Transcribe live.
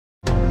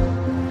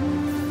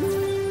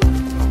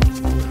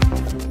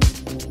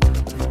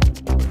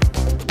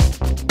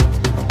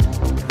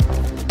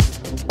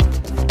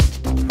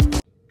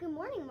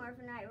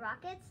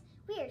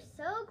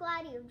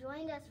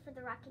joined us for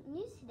the Rocket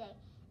News today.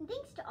 And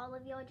thanks to all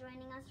of you all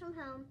joining us from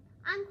home.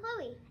 I'm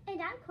Chloe.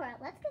 And I'm Cora.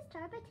 Let's get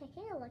started by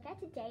taking a look at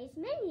today's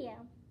menu.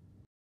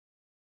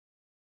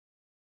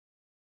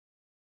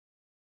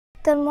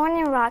 Good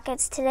morning,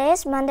 Rockets. Today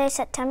is Monday,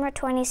 September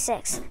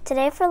 26th.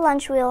 Today for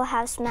lunch we will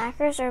have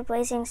Smackers or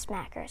Blazing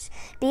Smackers,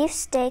 beef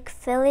steak,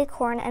 Philly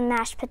corn, and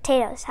mashed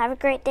potatoes. Have a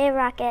great day,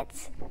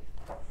 Rockets.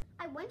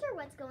 I wonder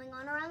what's going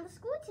on around the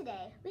school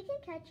today. We can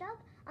catch up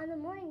on the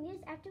morning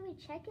news after we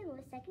check in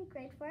with second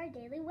grade for our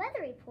daily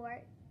weather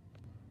report.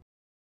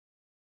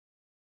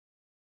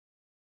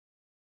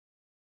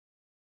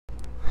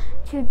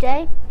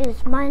 Today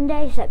is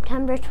Monday,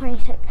 September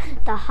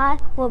 26th. The high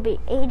will be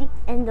 80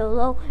 and the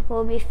low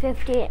will be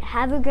 58.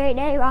 Have a great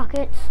day,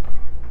 Rockets.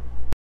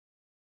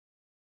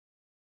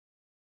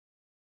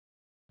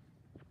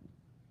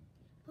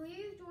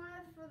 Please join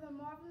us for the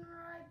Marvin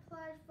Wright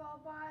pledge,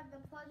 followed by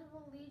the Pledge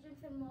of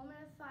Allegiance and moment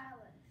of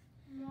silence.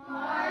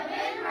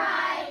 Marvin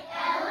Wright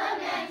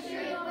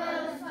Elementary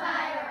will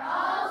inspire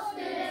all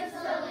students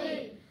to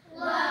lead,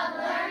 love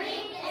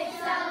learning,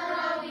 excel in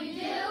all we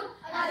do,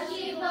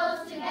 achieve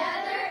goals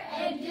together,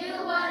 and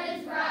do what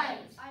is right.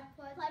 I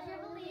Pledge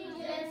of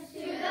allegiance to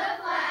the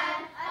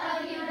flag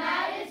of the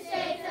United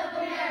States of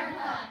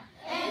America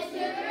and to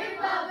the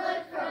republic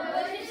for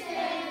which it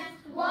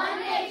stands, one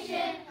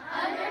nation,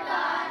 under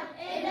God,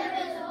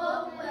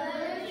 indivisible, with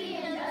liberty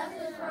and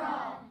justice for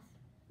all.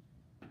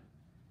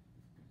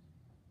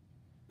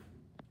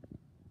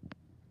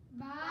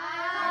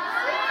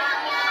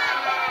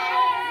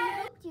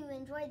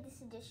 Enjoyed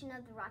this edition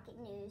of the Rocket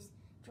News.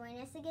 Join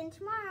us again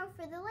tomorrow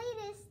for the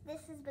latest.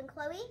 This has been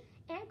Chloe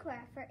and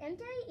Cora for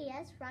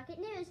MWES Rocket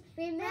News.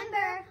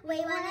 Remember, we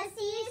want to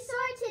see you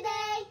soar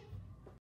today.